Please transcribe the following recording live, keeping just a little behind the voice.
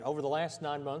over the last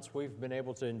 9 months, we've been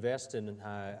able to invest in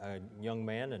a young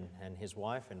man and his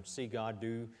wife and see God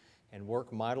do and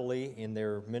work mightily in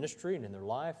their ministry and in their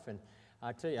life. And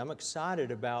I tell you, I'm excited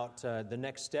about the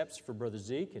next steps for Brother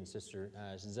Zeke and Sister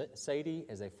Sadie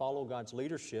as they follow God's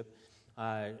leadership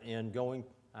in going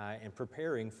and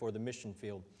preparing for the mission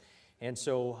field. And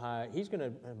so he's going to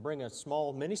bring a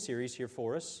small mini-series here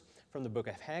for us from the book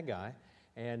of Haggai,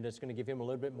 and it's going to give him a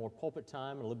little bit more pulpit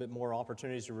time and a little bit more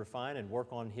opportunities to refine and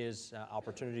work on his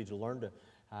opportunity to learn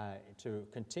to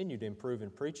continue to improve in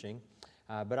preaching.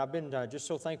 But I've been just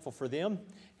so thankful for them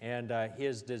and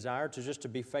his desire to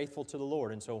be faithful to the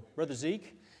Lord. And so, Brother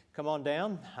Zeke, come on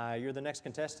down. You're the next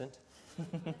contestant.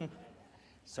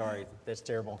 Sorry, that's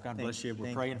terrible. God bless you.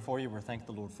 We're praying for you. We're thanking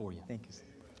the Lord for you. Thank you.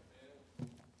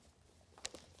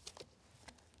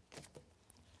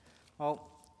 Well,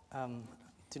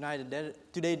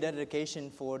 today dedication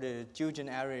for the children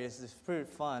areas is pretty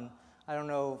fun. I don't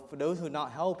know, for those who are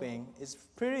not helping, it's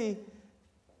pretty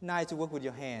nice to work with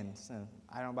your hands.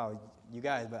 I don't know about you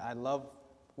guys, but I love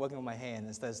working with my hands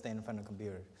instead of standing in front of the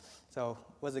computer. So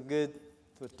it was a good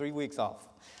 3 weeks off.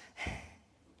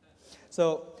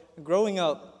 So growing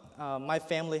up, my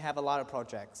family have a lot of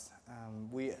projects.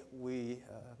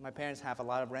 My parents have a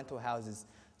lot of rental houses.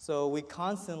 So we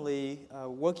constantly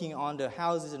working on the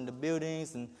houses and the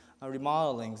buildings and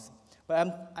remodelings.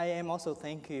 But I am also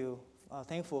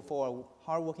thankful for a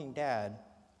hardworking dad.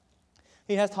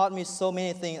 He has taught me so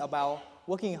many things about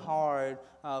working hard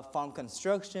from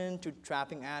construction to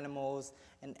trapping animals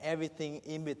and everything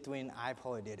in between. I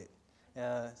probably did it.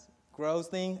 Gross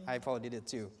thing, I probably did it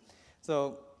too.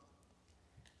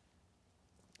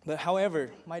 But however,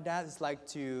 my dad is like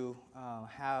to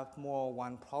have more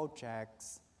one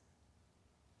projects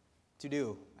to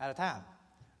do at a time.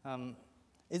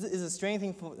 It's a strange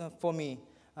thing for me.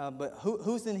 But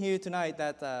who's in here tonight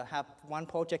that have one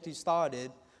project you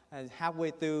started and halfway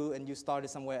through and you started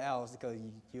somewhere else because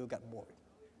you got bored?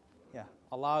 Yeah,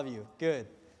 a lot of you. Good.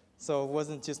 So it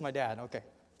wasn't just my dad. Okay.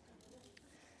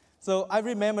 So I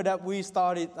remember that we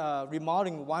started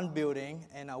remodeling one building,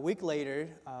 and a week later,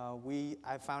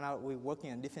 I found out we were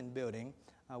working on a different building,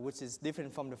 which is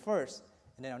different from the first.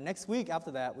 And then next week after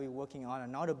that, we were working on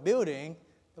another building.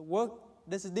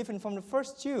 This is different from the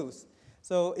first choose.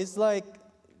 So it's like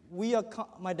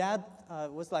my dad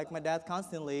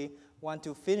constantly want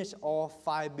to finish all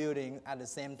 5 buildings at the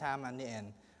same time at the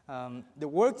end. The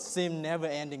work seemed never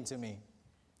ending to me.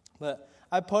 But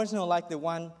I personally like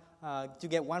to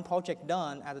get one project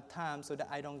done at a time so that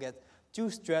I don't get too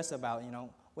stressed about,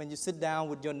 when you sit down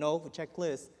with your note, with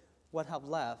checklist, what have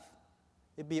left.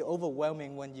 It'd be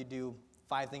overwhelming when you do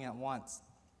 5 things at once.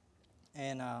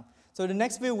 And so the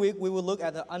next few weeks, we will look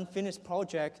at the unfinished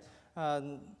project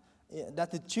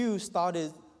that the Jews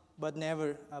started but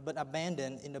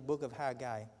abandoned in the book of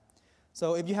Haggai.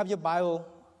 So if you have your Bible,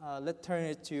 let's turn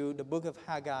it to the book of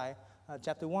Haggai,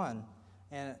 chapter 1.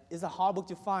 And it's a hard book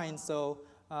to find, so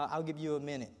I'll give you a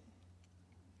minute.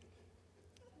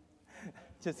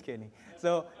 Just kidding.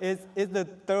 So it's the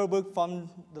third book from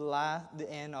the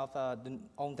end of the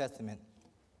Old Testament.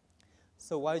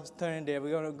 So while you turn there,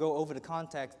 we're going to go over the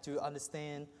context to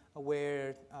understand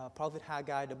where Prophet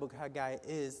Haggai, the book of Haggai,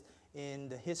 is in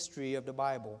the history of the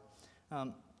Bible.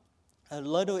 A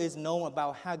little is known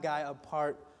about Haggai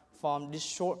apart from this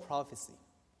short prophecy.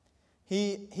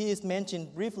 He is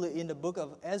mentioned briefly in the book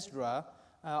of Ezra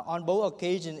on both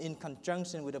occasions in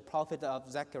conjunction with the prophet of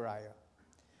Zechariah.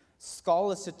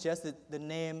 Scholars suggested the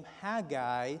name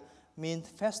Haggai means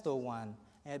festal one,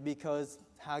 and because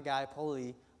Haggai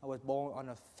probably was born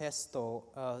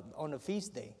on a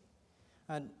feast day.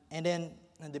 And then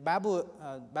the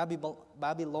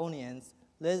Babylonians,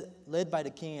 led by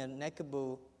the king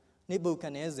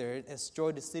Nebuchadnezzar,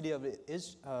 destroyed the city of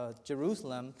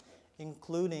Jerusalem,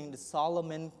 including the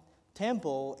Solomon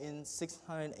Temple in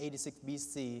 686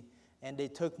 BC, and they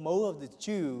took most of the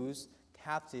Jews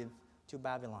captive to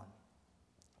Babylon.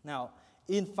 Now,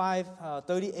 in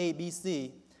 538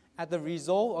 BC, as the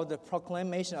result of the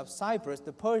proclamation of Cyrus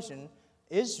the Persian,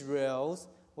 Israel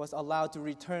was allowed to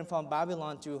return from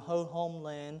Babylon to her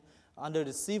homeland under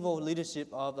the civil leadership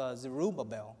of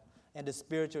Zerubbabel and the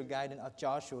spiritual guidance of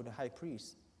Joshua the high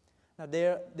priest. Now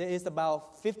there is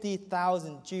about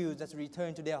 50,000 Jews that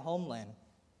returned to their homeland.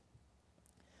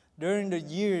 During the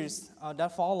years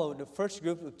that followed, the first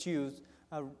group of Jews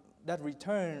that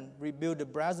returned rebuilt the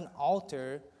brazen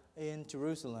altar in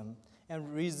Jerusalem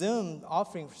and resumed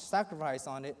offering sacrifice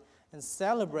on it and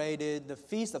celebrated the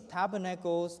Feast of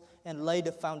Tabernacles and laid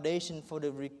the foundation for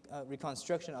the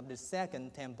reconstruction of the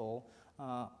second temple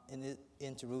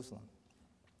in Jerusalem.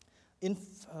 in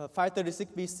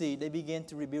 536 BC, they began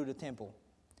to rebuild the temple.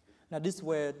 Now, this is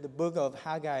where the book of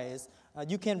Haggai is.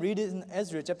 You can read it in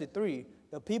Ezra chapter 3.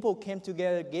 The people came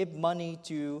together, gave money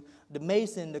to the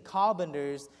mason, the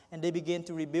carpenters, and they began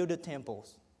to rebuild the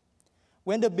temples.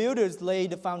 When the builders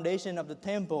laid the foundation of the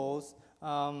temples,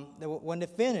 when they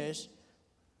finished,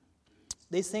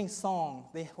 they sang songs.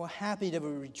 They were happy, they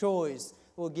would rejoice,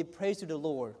 they would give praise to the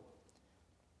Lord.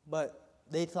 But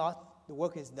they thought the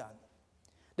work is done.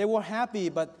 They were happy,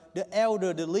 but the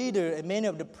elder, the leader, and many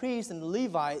of the priests and the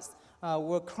Levites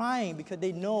were crying because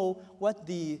they know what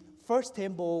the first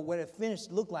temple, when it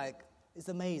finished, looked like. It's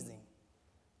amazing.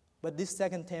 But this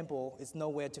second temple is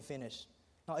nowhere to finish,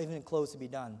 not even close to be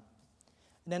done.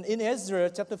 And then in Ezra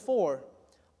chapter 4,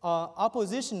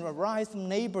 opposition arose from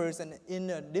neighbors and in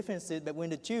differences between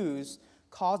the Jews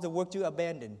caused the work to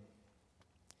abandon.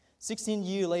 16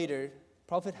 years later,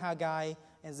 Prophet Haggai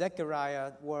and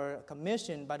Zechariah were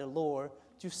commissioned by the Lord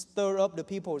to stir up the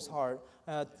people's heart,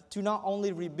 to not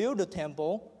only rebuild the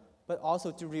temple, but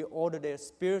also to reorder their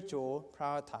spiritual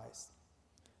priorities.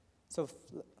 So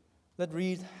let's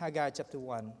read Haggai chapter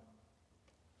 1,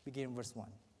 begin verse 1.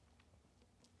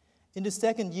 In the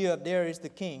second year of Darius the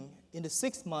king, in the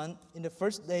 6th month, in the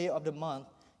first day of the month,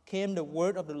 came the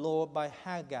word of the Lord by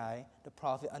Haggai the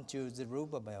prophet unto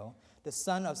Zerubbabel, the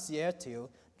son of Shealtiel,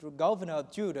 the governor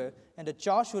of Judah, and to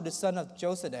Joshua the son of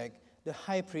Jezek, the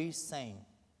high priest, saying,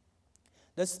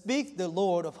 Thus speaks the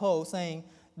Lord of hosts, saying,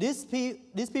 These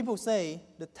people say,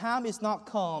 the time is not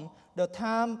come, the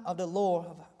time of the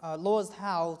Lord's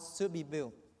house should be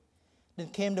built. Then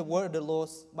came the word of the Lord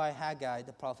by Haggai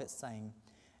the prophet, saying,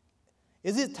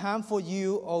 Is it time for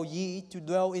you, O ye, to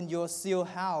dwell in your sealed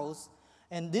house,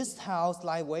 and this house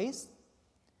lie waste?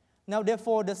 Now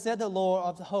therefore, thus said the Lord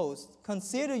of the hosts,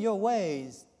 Consider your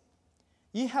ways.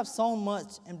 Ye have sown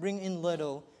much and bring in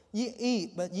little. Ye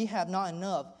eat, but ye have not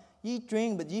enough. Ye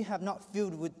drink, but ye have not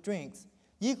filled with drinks.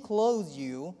 Ye clothe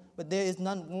you, but there is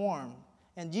none warm.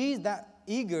 And ye that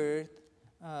eager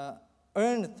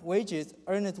earneth wages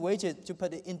to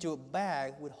put it into a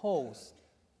bag with holes.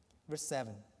 Verse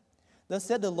 7. Thus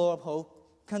said the Lord of hosts,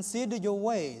 Consider your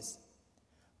ways.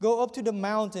 Go up to the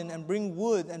mountain and bring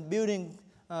wood and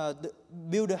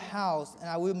build a house, and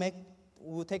I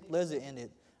will take pleasure in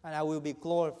it, and I will be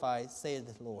glorified, saith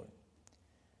the Lord.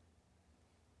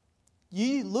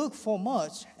 Ye looked for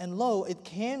much, and lo, it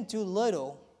came to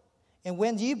little. And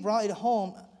when ye brought it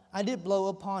home, I did blow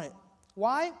upon it.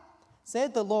 Why?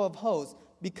 Said the Lord of hosts,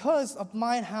 Because of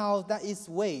mine house that is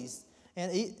waste,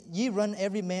 and ye run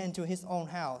every man into his own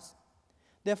house.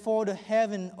 Therefore the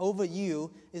heaven over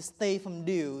you is stayed from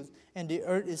dews, and the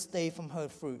earth is stayed from her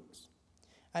fruits.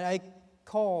 And I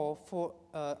call for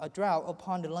a drought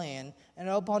upon the land, and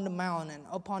upon the mountain, and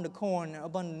upon the corn, and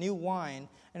upon the new wine,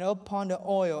 and upon the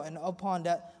oil, and upon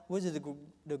that which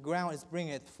the ground is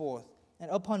bringeth forth,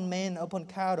 and upon men, upon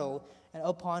cattle, and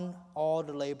upon all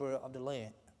the labor of the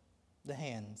land, the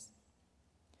hands.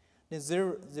 Then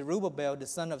Zerubbabel the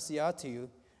son of Shealtiel,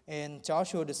 and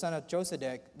Joshua the son of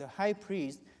Jezek, the high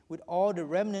priest, with all the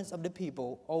remnants of the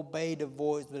people, obeyed the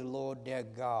voice of the Lord their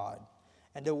God,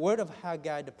 and the word of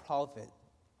Haggai the prophet.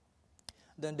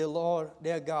 Then the Lord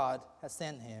their God has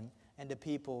sent him, and the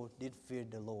people did fear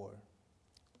the Lord.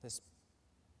 Let's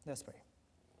pray.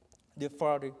 Dear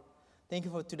Father, thank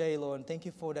you for today, Lord, and thank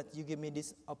you for that you give me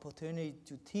this opportunity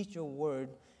to teach your word,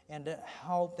 and that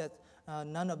help that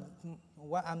none of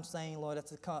what I'm saying, Lord,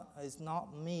 is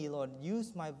not me, Lord.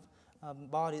 Use my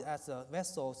body as a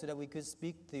vessel so that we could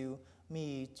speak through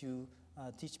me to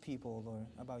teach people, Lord,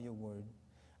 about your word.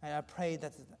 And I pray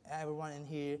that everyone in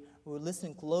here will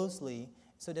listen closely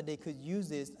so that they could use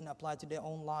this and apply to their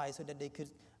own lives, so that they could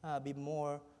be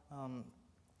more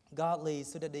godly,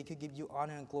 so that they could give you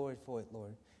honor and glory for it,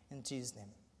 Lord. In Jesus' name,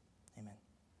 amen.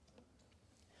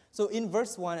 So in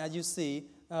verse 1, as you see,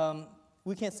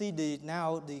 we can see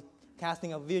the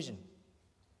casting of vision.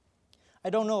 I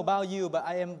don't know about you, but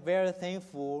I am very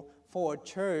thankful for a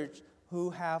church who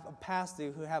have a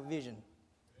pastor who have vision.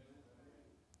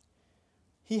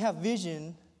 He have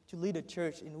vision to lead a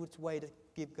church in which way to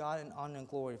give God an honor and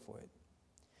glory for it.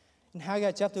 In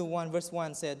Haggai chapter 1, verse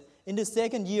 1 said, In the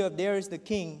second year of Darius the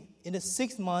king, in the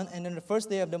 6th month and in the first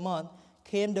day of the month,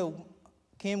 came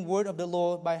word of the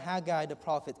Lord by Haggai the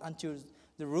prophet unto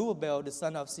Zerubbabel the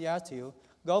son of Shealtiel,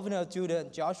 governor of Judah,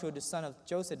 and Joshua the son of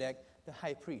Jezek, the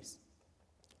high priest.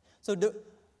 So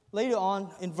later on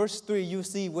in verse 3, you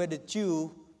see where the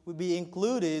Jew will be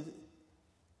included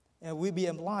and will be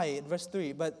implied in verse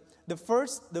 3. But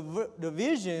the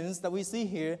visions that we see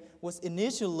here was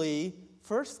initially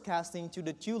first casting to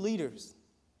the Jew leaders.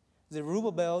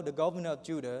 Zerubbabel, the governor of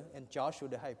Judah, and Joshua,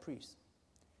 the high priest.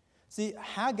 See,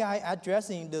 Haggai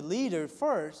addressing the leader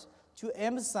first to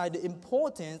emphasize the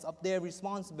importance of their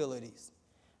responsibilities.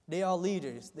 They are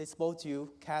leaders. They're supposed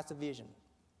to cast a vision.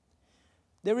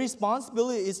 Their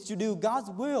responsibility is to do God's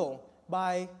will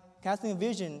by casting a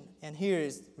vision, and here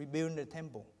is rebuilding the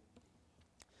temple.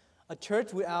 A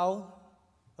church without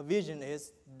a vision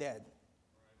is dead.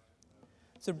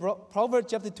 So Proverbs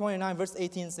chapter 29, verse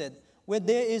 18 said, "Where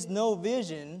there is no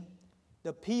vision,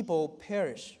 the people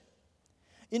perish."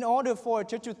 In order for a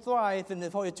church to thrive and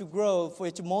for it to grow, for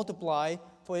it to multiply,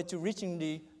 for it to reach in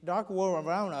the dark world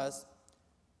around us,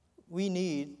 we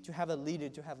need to have a leader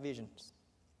to have visions.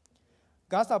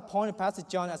 God's appointed Pastor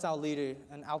John as our leader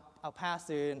and our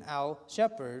pastor and our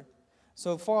shepherd.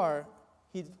 So far,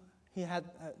 he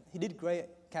did great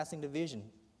casting the vision.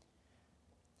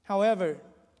 However,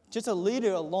 just a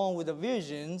leader alone with the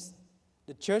visions,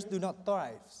 the church do not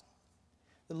thrive.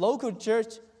 The local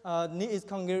church needs its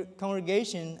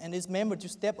congregation and its members to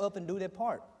step up and do their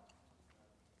part.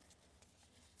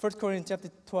 1 Corinthians chapter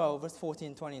 12, verse 14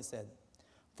 and 20 said,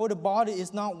 "For the body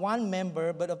is not one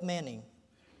member, but of many.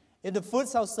 If the foot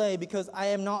shall say, because I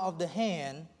am not of the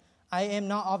hand, I am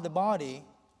not of the body,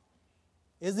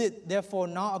 is it therefore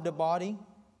not of the body?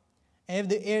 And if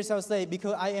the ear shall say,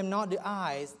 because I am not the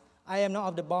eyes, I am not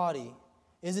of the body,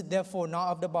 is it therefore not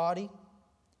of the body?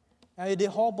 And if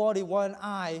the whole body were an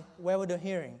eye, where were the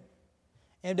hearing?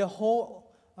 And if the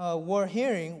whole were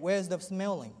hearing, where is the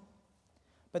smelling?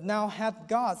 But now hath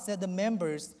God set the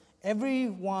members, every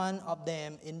one of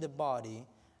them in the body,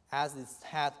 as it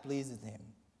hath pleased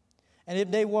him. And if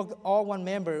they were all one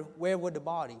member, where were the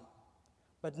body?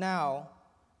 But now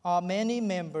are many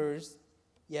members,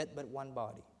 yet but one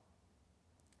body."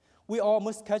 We all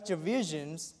must catch the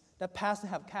visions that pastors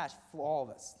have catch for all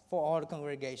of us, for all the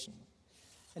congregation.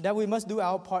 And that we must do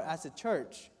our part as a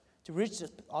church to reach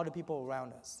all the people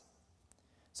around us.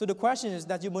 So the question is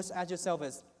that you must ask yourself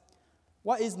is,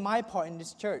 what is my part in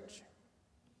this church?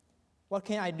 What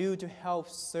can I do to help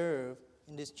serve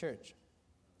in this church?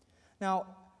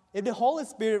 Now, if the Holy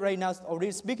Spirit right now is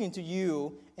already speaking to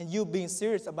you and you being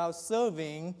serious about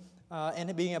serving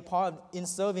and being a part in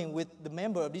serving with the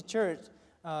member of the church,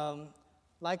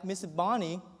 like Mrs.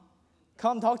 Bonnie,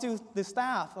 come talk to the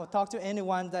staff or talk to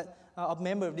anyone that a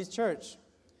member of this church.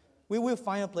 We will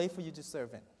find a place for you to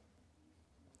serve in.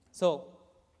 So,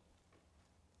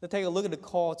 let's take a look at the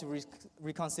call to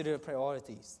reconsider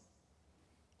priorities.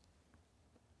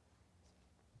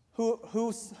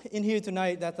 Who's in here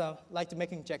tonight that like to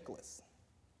making checklists?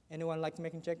 Anyone like to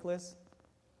making checklists?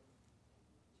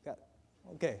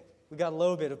 Okay, we got a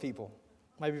little bit of people,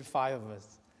 maybe 5 of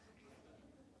us.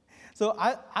 So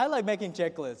I like making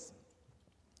checklists.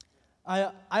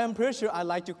 I am pretty sure I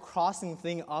like to crossing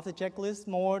things off the checklist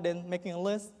more than making a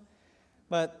list.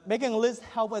 But making a list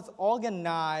helps us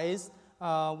organize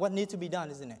what needs to be done,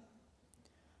 isn't it?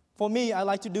 For me, I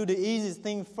like to do the easiest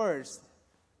thing first.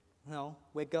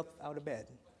 Wake up out of bed.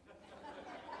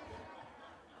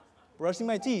 Brushing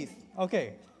my teeth.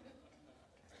 Okay.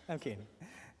 I'm kidding.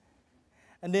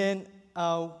 And then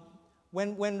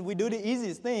when we do the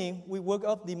easiest thing, we work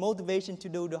up the motivation to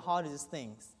do the hardest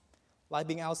things, like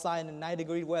being outside in the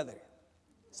 90-degree weather.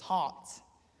 It's hot.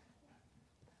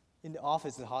 In the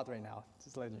office, it's hot right now,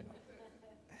 just letting you know.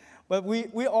 But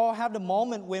we all have the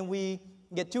moment when we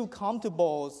get too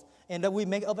comfortable and that we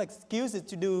make up excuses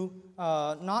to do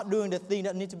not doing the thing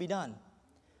that needs to be done.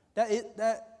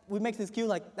 That we make the excuse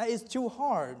like, that is too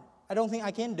hard. I don't think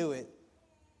I can do it.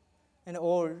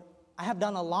 Or I have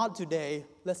done a lot today.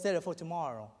 Let's set it for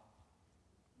tomorrow.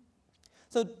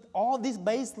 So all this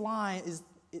baseline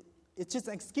it's just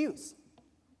an excuse.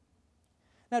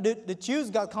 Now the Jews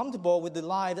got comfortable with the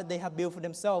life that they have built for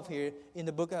themselves here in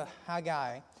the book of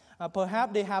Haggai.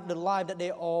 Perhaps they have the life that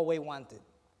they always wanted.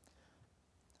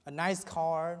 A nice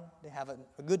car, they have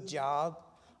a good job,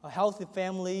 a healthy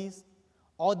families,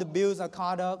 all the bills are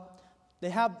caught up. They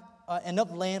have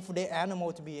enough land for their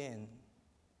animal to be in.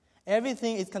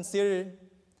 Everything is considered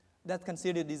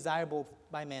desirable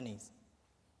by many.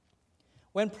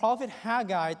 When Prophet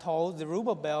Haggai told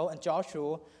Zerubbabel and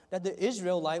Joshua that the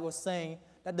Israelite was saying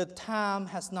that the time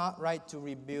has not right to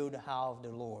rebuild the house of the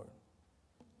Lord.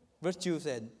 Verse 2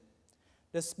 said,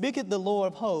 "Thus speaketh the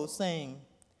Lord of hosts, saying,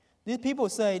 these people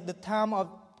say the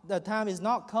time is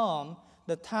not come,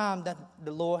 the time that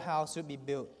the Lord's house should be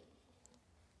built."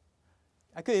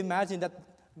 I could imagine that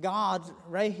God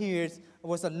right here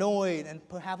was annoyed and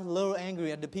perhaps a little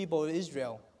angry at the people of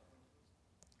Israel.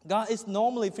 God is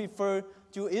normally referred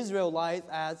to Israelites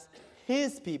as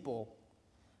his people.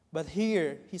 But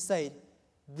here he said,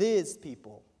 these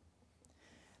people.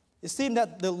 It seemed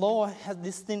that the Lord has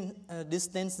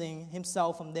distancing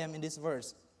himself from them in this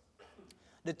verse.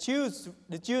 The Jews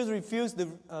refused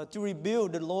to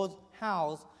rebuild the Lord's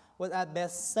house, was at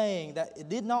best saying that it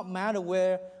did not matter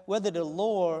whether the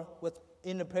Lord was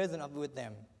in the presence with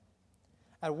them.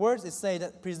 At words, it says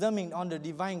that presuming on the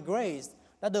divine grace,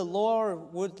 that the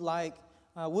Lord would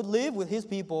live with his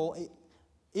people,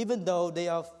 even though they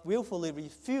have willfully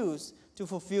refused to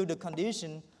fulfill the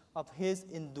condition of his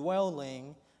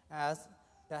indwelling as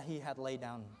that he had laid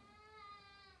down.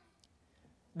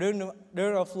 During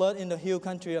a flood in the hill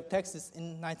country of Texas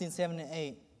in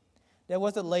 1978, there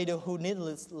was a lady who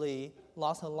needlessly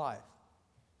lost her life.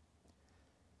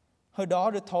 Her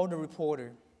daughter told the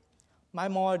reporter, "My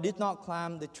mother did not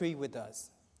climb the tree with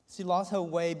us. She lost her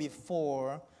way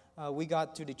before we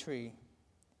got to the tree.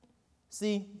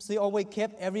 She always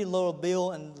kept every little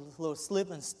bill and little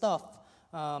slip and stuff.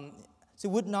 She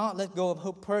would not let go of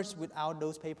her purse without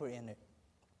those papers in it."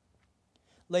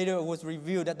 Later, it was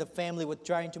revealed that the family was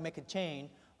trying to make a chain,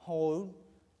 hold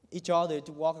each other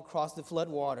to walk across the flood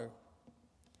water.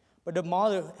 But the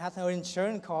mother had her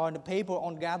insurance card and the paper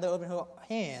on gathered over her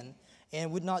hand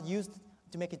and would not use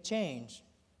to make a change.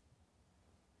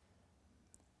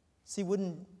 She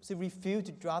refused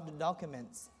to drop the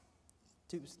documents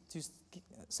to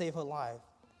save her life,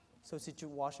 so she should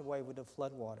wash away with the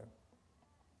flood water.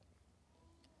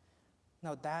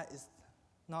 Now that is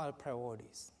not our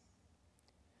priorities.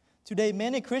 Today,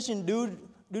 many Christians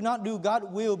do not do God's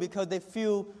will because they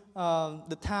feel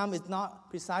the time is not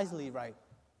precisely right.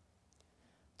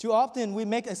 Too often, we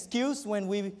make excuse when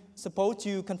we're supposed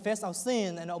to confess our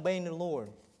sin and obey the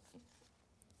Lord.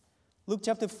 Luke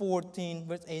chapter 14,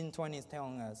 verse 8 and 20 is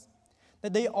telling us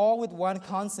that they all with one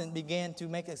consent began to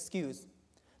make excuse.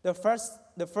 The first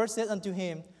said unto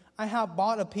him, "I have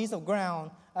bought a piece of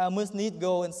ground, I must need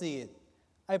go and see it.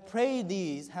 I pray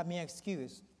thee, have me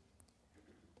excuse."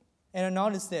 And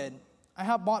another said, "I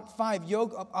have bought 5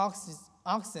 yoke of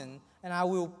oxen, and I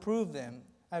will prove them.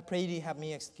 I pray thee, have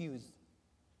me excuse."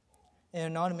 And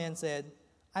another man said,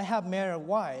 "I have married a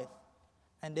wife,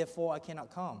 and therefore I cannot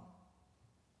come."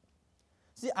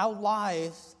 See, our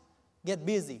lives get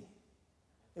busy.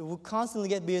 It will constantly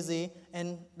get busy,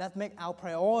 and that makes our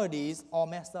priorities all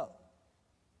messed up.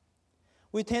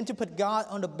 We tend to put God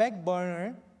on the back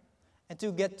burner and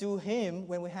to get to him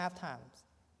when we have time.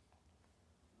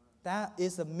 That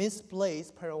is a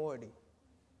misplaced priority.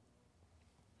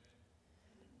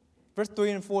 Verse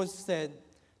 3 and 4 said,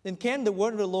 "Then came the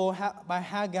word of the Lord by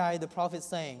Haggai the prophet,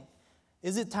 saying,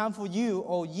 Is it time for you,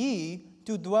 O ye,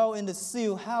 to dwell in the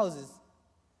sealed houses,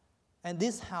 and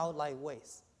this house lie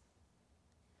waste?"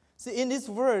 See, in this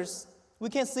verse, we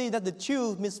can see that the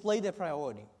Jews misplaced their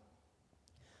priority.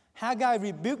 Haggai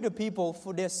rebuked the people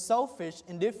for their selfish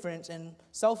indifference and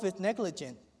selfish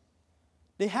negligence.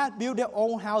 They had built their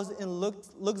own house in a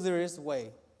luxurious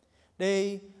way.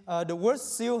 The word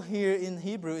seal here in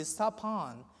Hebrew is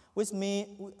sapan, which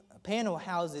means panel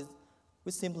houses,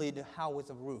 which simply the house with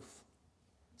a roof.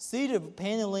 Cedar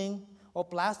paneling or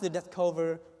plastic that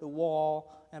cover the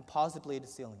wall and possibly the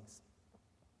ceilings.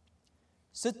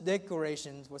 Such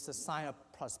decorations was a sign of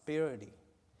prosperity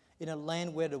in a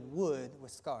land where the wood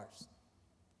was scarce.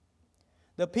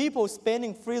 The people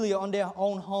spending freely on their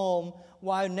own home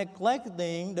while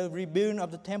neglecting the rebuilding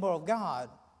of the temple of God,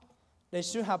 they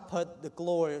should have put the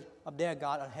glory of their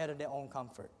God ahead of their own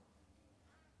comfort.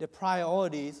 Their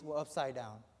priorities were upside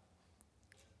down.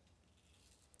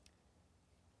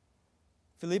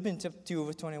 Philippians chapter 2,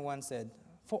 verse 21 said,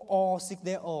 "For all seek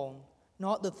their own,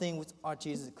 not the thing which are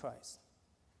Jesus Christ."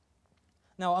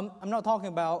 Now, I'm not talking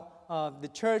about the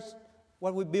church,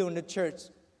 what we build in the church.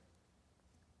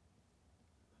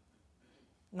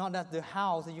 Not that the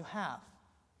house that you have.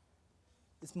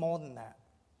 It's more than that.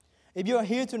 If you are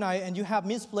here tonight and you have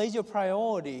misplaced your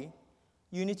priority,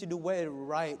 you need to do what is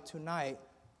right tonight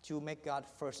to make God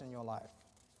first in your life.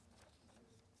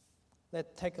 Let's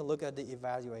take a look at the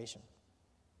evaluation.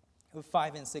 Verse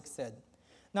 5 and 6 said,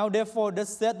 "Now therefore,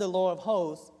 thus said the Lord of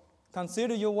hosts,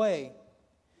 consider your way.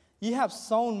 Ye have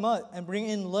sown much and bring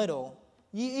in little.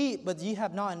 Ye eat, but ye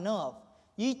have not enough.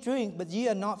 Ye drink, but ye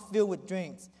are not filled with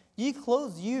drinks. Ye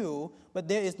clothe you, but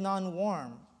there is none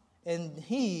warm. And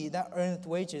he that earneth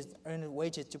wages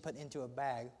to put into a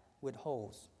bag with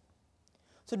holes."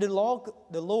 So the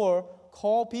Lord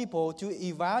called people to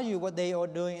evaluate what they are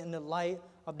doing in the light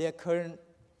of their current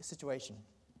situation.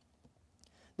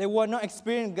 They were not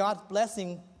experiencing God's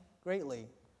blessing greatly.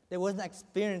 They wasn't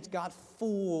experiencing God's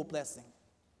full blessing.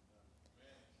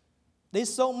 They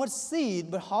sow much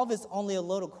seed, but harvest only a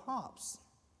little crops.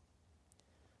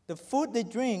 The food they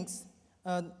drink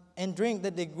and and drink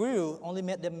that they grew only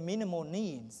met their minimal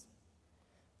needs.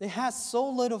 They had so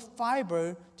little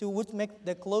fiber to which make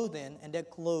their clothing and their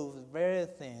clothes very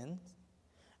thin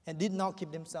and did not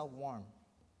keep themselves warm.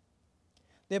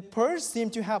 Their purse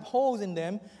seemed to have holes in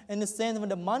them in the sense of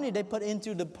the money they put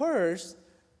into the purse,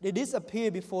 they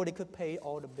disappeared before they could pay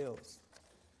all the bills.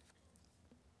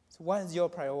 So what is your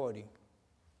priority?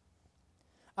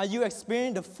 Are you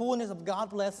experiencing the fullness of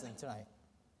God's blessing tonight?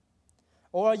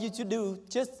 Or are you to do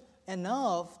just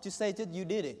enough to say that you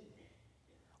did it?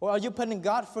 Or are you putting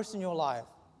God first in your life?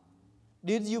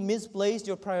 Did you misplace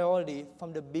your priority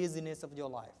from the busyness of your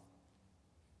life?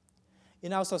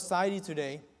 In our society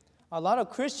today, a lot of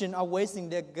Christians are wasting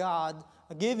their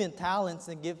God-given talents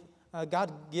and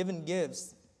God-given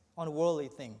gifts on worldly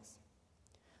things.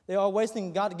 They are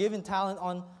wasting God-given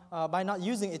talent by not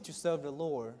using it to serve the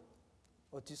Lord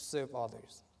or to serve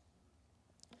others.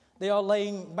 They are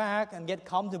laying back and get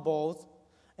comfortable,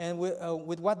 and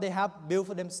with what they have built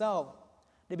for themselves,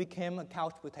 they became a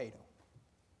couch potato.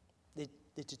 They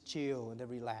just chill and they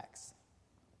relax.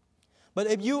 But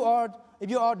if you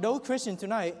are those Christians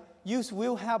tonight, you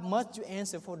will have much to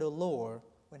answer for the Lord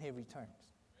when He returns.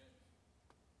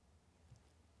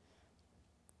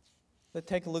 Let's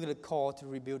take a look at the call to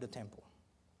rebuild the temple.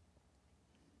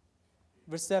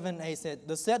 Verse 7 and 8 said,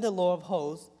 "Thus said the Lord of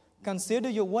hosts, consider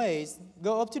your ways,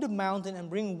 go up to the mountain and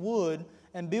bring wood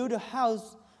and build a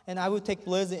house, and I will take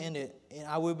pleasure in it, and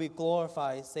I will be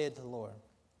glorified, saith the Lord."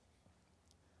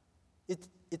 It's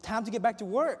time to get back to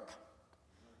work.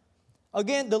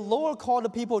 Again, the Lord called the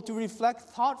people to reflect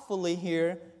thoughtfully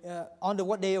here on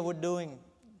what they were doing.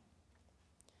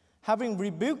 Having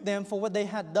rebuked them for what they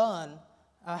had done,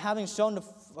 having shown the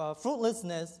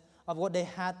fruitlessness of what they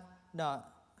had done,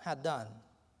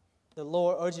 the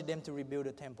Lord urged them to rebuild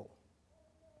the temple.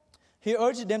 He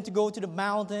urged them to go to the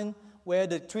mountain where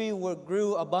the tree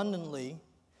grew abundantly,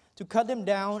 to cut them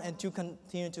down and to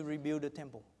continue to rebuild the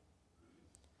temple.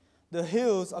 The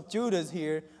hills of Judah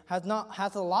here has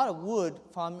a lot of wood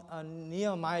from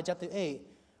Nehemiah chapter 8.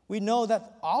 We know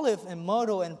that olive and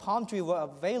myrtle and palm tree were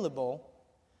available,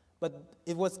 but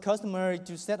it was customary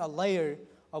to set a layer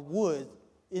of wood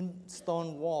in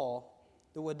stone wall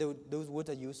that those woods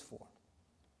are used for.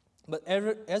 But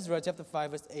Ezra chapter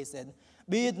 5 verse 8 said,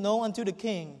 "Be it known unto the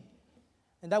king,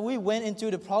 and that we went into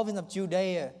the province of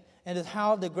Judea, and the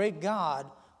house of the great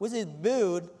God, which is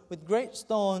built with great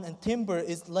stone and timber,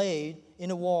 is laid in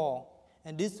the wall,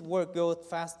 and this work goeth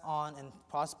fast on and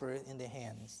prospereth in their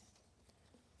hands.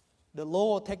 The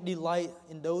Lord take delight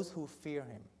in those who fear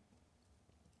Him."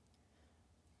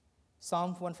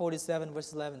 Psalm 147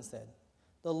 verse 11 said,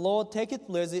 "The Lord taketh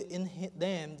pleasure in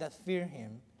them that fear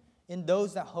Him, in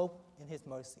those that hope in His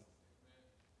mercy."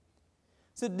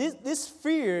 So this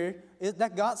fear is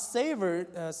that God's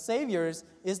saviors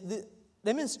is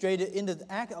demonstrated in the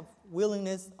act of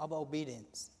willingness of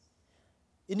obedience.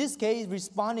 In this case,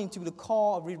 responding to the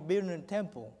call of rebuilding the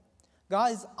temple,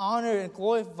 God is honored and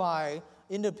glorified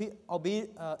in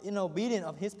obedience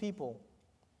of His people.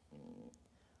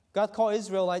 God called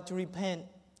Israelites to repent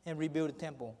and rebuild the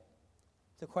temple.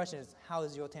 The question is, how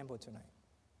is your temple tonight?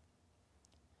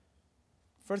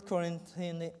 1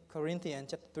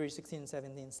 Corinthians chapter 3, 16 and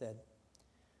 17 said,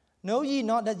 "Know ye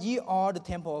not that ye are the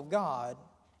temple of God,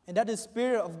 and that the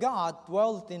Spirit of God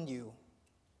dwelleth in you?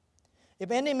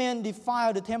 If any man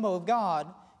defile the temple of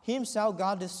God, him shall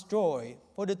God destroy.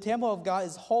 For the temple of God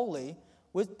is holy,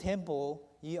 which temple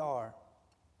ye are."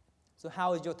 So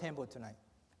how is your temple tonight?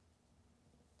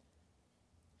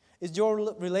 Is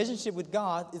your relationship with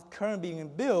God currently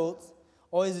being built,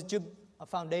 or is it just a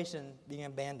foundation being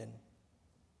abandoned?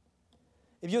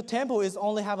 If your temple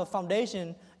only have a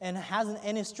foundation and hasn't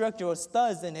any structure or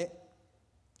studs in it,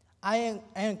 I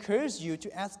encourage you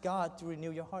to ask God to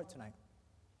renew your heart tonight.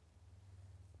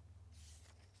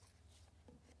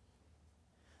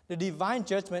 The divine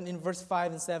judgment in verse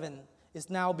 5 and 7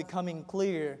 is now becoming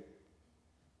clear.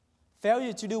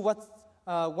 Failure to do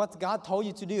what God told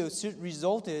you to do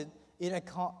resulted in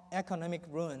economic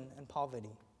ruin and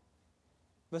poverty.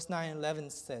 Verse 9 and 11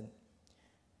 said,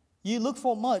 "Ye look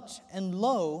for much, and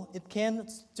lo, it came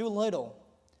to little.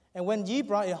 And when ye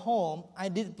brought it home, I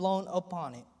did blow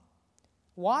upon it.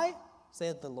 Why?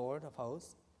 Saith the Lord of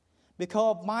hosts.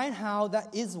 Because of mine house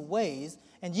that is waste,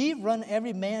 and ye run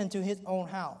every man to his own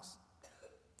house.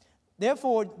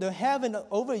 Therefore the heaven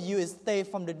over you is stayed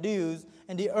from the dews,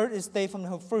 and the earth is stayed from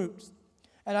her fruits.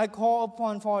 And I call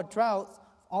upon for droughts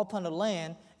upon the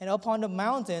land, and upon the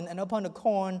mountain, and upon the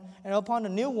corn, and upon the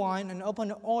new wine, and upon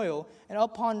the oil, and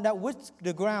upon that which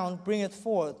the ground bringeth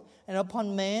forth, and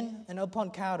upon man, and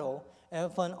upon cattle, and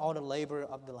upon all the labor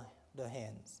of the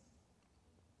hands."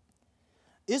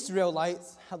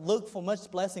 Israelites had looked for much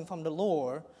blessing from the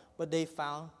Lord, but they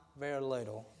found very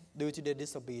little due to their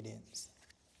disobedience.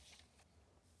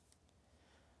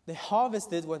 The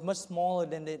harvested was much smaller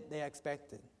than they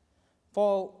expected.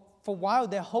 For while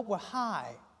their hope was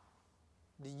high,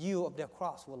 the yield of their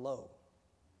crops were low.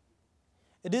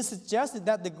 It is suggested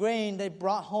that the grain they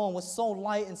brought home was so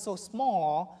light and so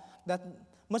small that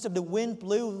much of the wind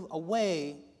blew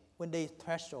away when they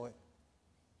threshed it.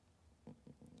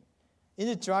 In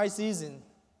the dry season,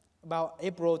 about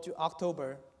April to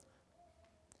October,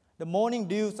 the morning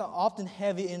dews are often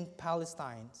heavy in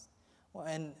Palestine,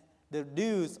 and the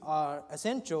dews are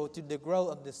essential to the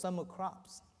growth of the summer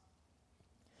crops.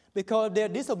 Because of their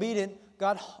disobedience,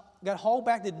 God held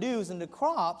back the dews in the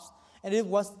crops, and it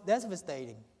was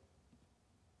devastating.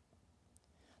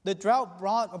 The drought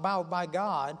brought about by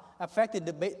God affected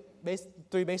the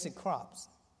three basic crops: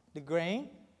 the grain,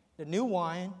 the new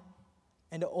wine,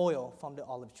 and the oil from the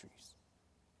olive trees,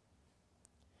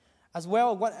 as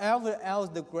well as whatever else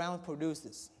the ground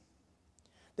produces.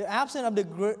 The absence of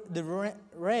the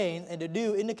rain and the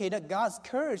dew indicate that God's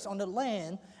curse on the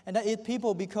land and that its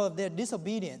people, because of their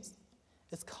disobedience,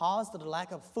 is caused the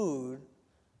lack of food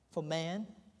for man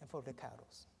and for the cattle.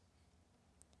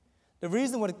 The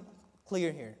reason was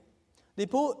clear here.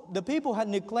 The people had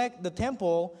neglected the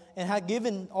temple and had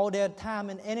given all their time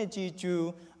and energy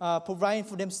to providing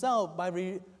for themselves by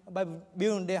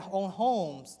building their own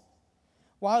homes,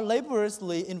 while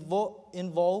laboriously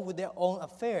involved with their own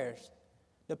affairs.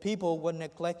 The people were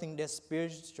neglecting their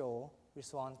spiritual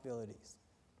responsibilities.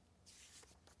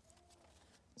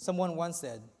 Someone once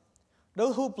said,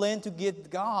 "Those who plan to give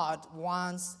God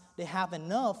once they have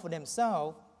enough for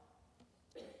themselves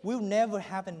will never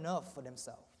have enough for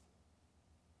themselves."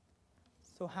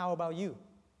 So how about you?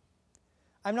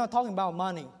 I'm not talking about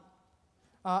money.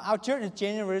 Our church is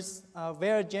generous,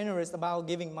 very generous about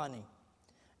giving money.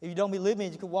 If you don't believe me,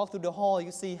 you can walk through the hall.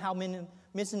 You see how many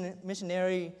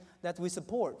missionary that we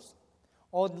support.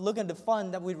 Or look at the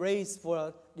fund that we raise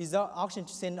for this auction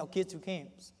to send our kids to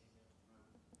camps.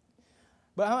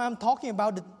 But I'm talking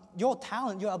about your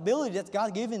talent, your ability that God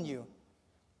has given you.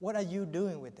 What are you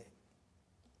doing with it?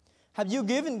 Have you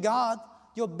given God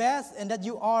your best, and that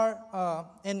you are,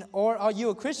 or are you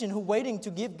a Christian who waiting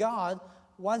to give God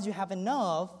once you have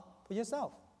enough for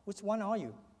yourself? Which one are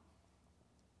you?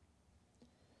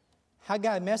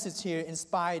 Haggai's message here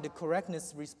inspired the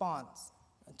correctness response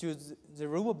to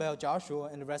Zerubbabel, Joshua,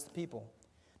 and the rest of the people.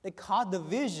 They caught the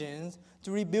visions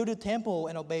to rebuild the temple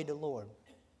and obey the Lord.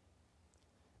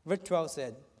 Verse 12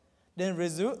 said, "Then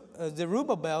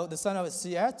Zerubbabel, the son of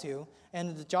Shealtiel,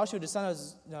 and Joshua, the son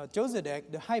of Jezek,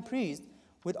 the high priest,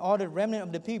 with all the remnant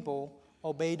of the people,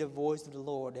 obeyed the voice of the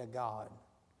Lord their God,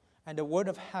 and the word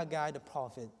of Haggai the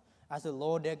prophet, as the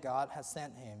Lord their God has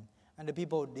sent him. And the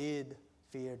people did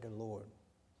fear the Lord."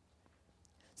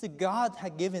 See, God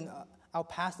had given our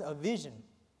pastor a vision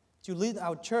to lead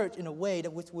our church in a way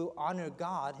that which will honor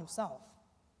God himself.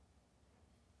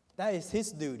 That is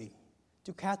his duty,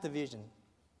 to catch the vision.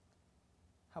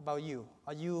 How about you?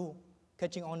 Are you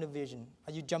catching on the vision?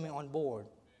 Are you jumping on board?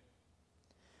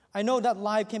 I know that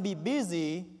life can be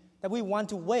busy, that we want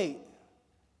to wait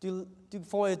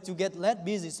for it to get less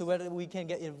busy so that we can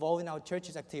get involved in our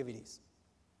church's activities.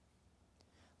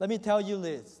 Let me tell you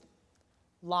this.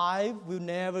 Life will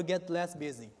never get less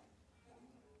busy.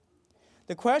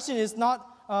 The question is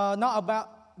not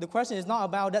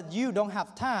about that you don't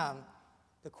have time.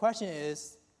 The question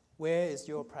is, where is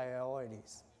your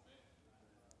priorities?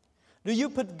 Do you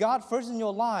put God first in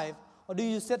your life, or do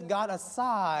you set God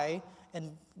aside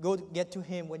and go get to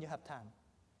him when you have time?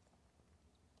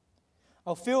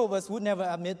 A few of us would never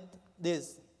admit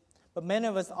this, but many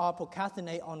of us are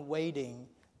procrastinate on waiting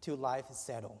till life is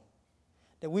settled.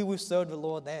 That we will serve the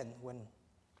Lord then when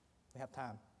we have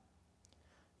time.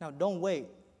 Now, don't wait.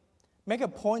 Make a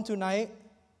point tonight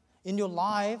in your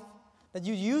life that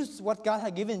you use what God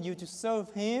has given you to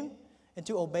serve him and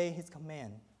to obey his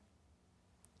command.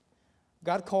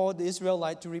 God called the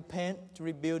Israelites to repent, to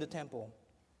rebuild the temple.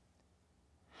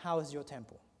 How is your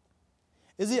temple?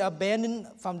 Is it an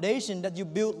abandoned foundation that you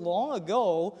built long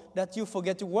ago that you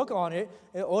forget to work on it,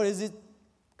 or is it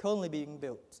currently being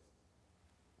built?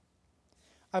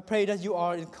 I pray that you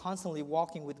are constantly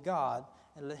walking with God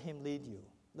and let him lead you.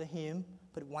 Let him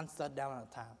put one step down at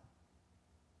a time.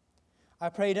 I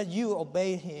pray that you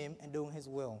obey him and doing his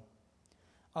will.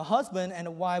 A husband and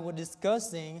a wife were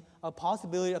discussing a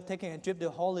possibility of taking a trip to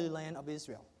the Holy Land of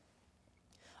Israel.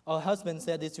 A husband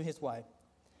said this to his wife: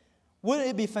 "Wouldn't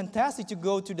it be fantastic to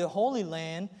go to the Holy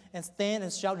Land and stand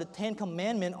and shout the 10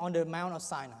 Commandments on the Mount of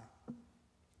Sinai?"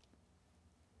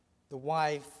 The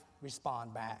wife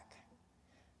respond back.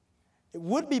 It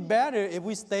would be better if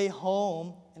we stay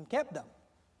home and kept them.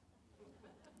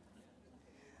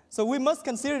 So we must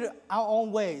consider our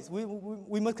own ways.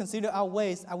 We must consider our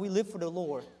ways as we live for the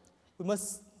Lord. We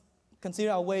must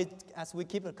consider our ways as we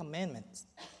keep the commandments.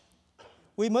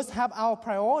 We must have our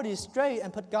priorities straight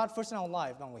and put God first in our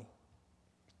life, don't we?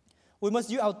 We must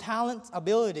use our talents,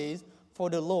 abilities for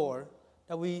the Lord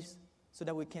so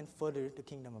that we can further the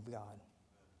kingdom of God.